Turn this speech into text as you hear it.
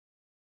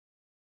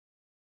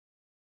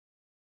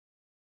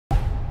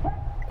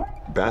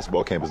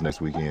Basketball camp is next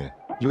weekend.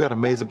 You got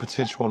amazing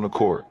potential on the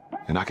court,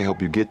 and I can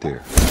help you get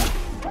there.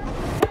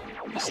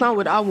 That's not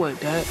what I want,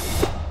 Dad.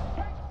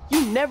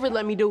 You never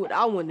let me do what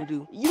I want to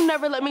do. You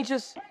never let me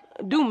just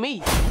do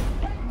me.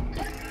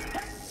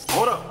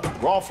 Hold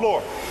up, wrong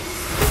floor.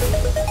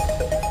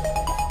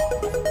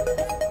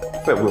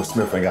 Bet Will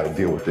Smith ain't got to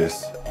deal with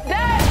this.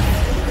 Dad!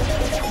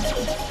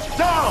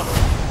 Down!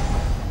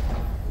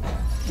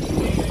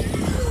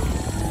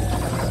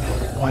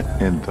 What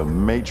in the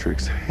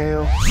Matrix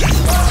hell?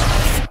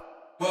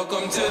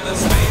 Welcome to the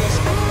space.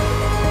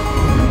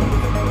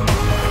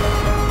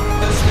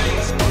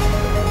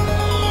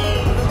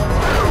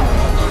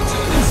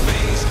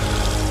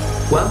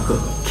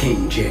 Welcome,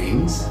 King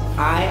James.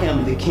 I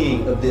am the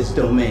king of this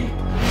domain.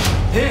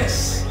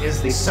 This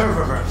is the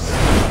Serververse.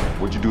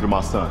 What'd you do to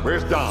my son?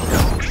 Where's Dom?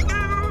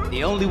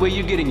 The only way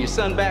you're getting your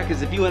son back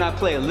is if you and I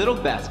play a little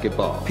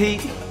basketball.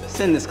 Pete,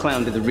 send this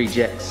clown to the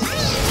rejects.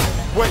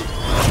 Wait.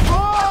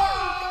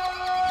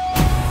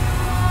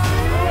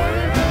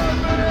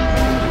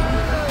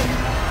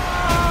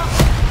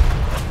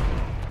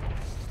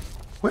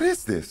 What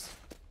is this?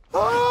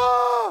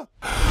 Ah!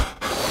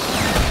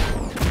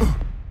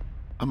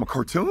 I'm a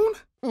cartoon?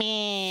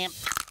 Meh.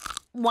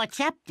 What's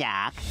up,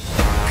 Doc?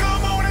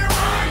 Come on and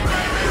ride,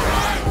 baby,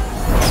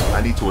 ride.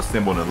 I need to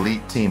assemble an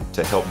elite team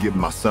to help give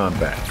my son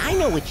back. I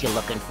know what you're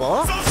looking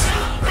for. So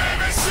shoot,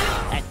 baby,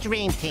 shoot. A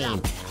dream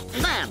team.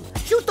 Slam!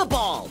 Shoot the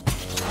ball!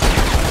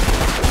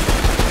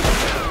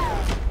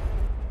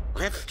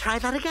 Let's try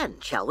that again,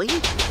 shall we?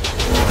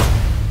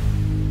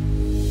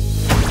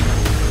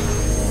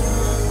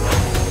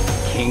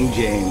 King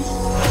James.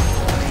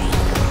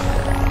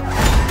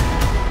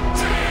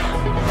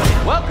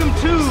 Welcome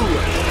to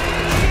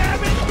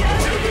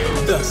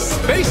The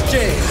Space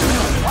Jam.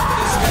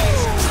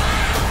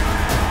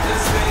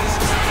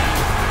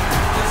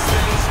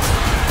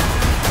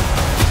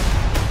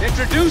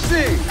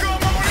 Introducing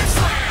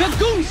the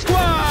Goon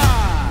Squad!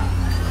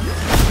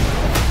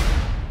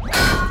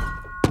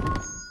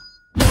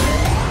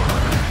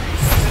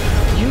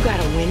 You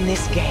gotta win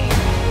this game.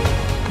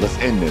 Let's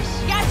end this.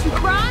 Got you,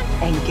 Kron!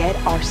 And get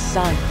our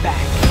son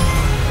back.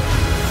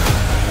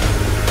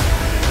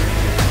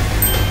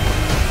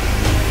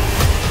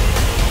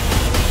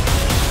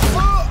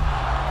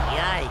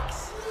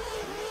 Yikes.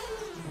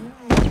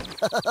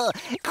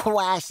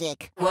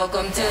 Classic.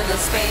 Welcome to the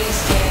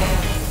Space Jam.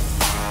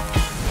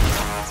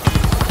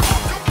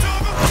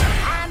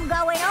 I'm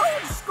going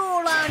old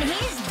school on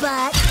his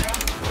butt.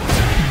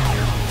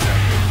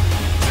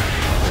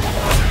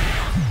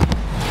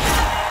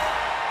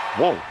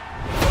 Whoa.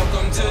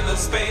 Welcome to the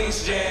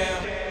Space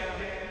Jam.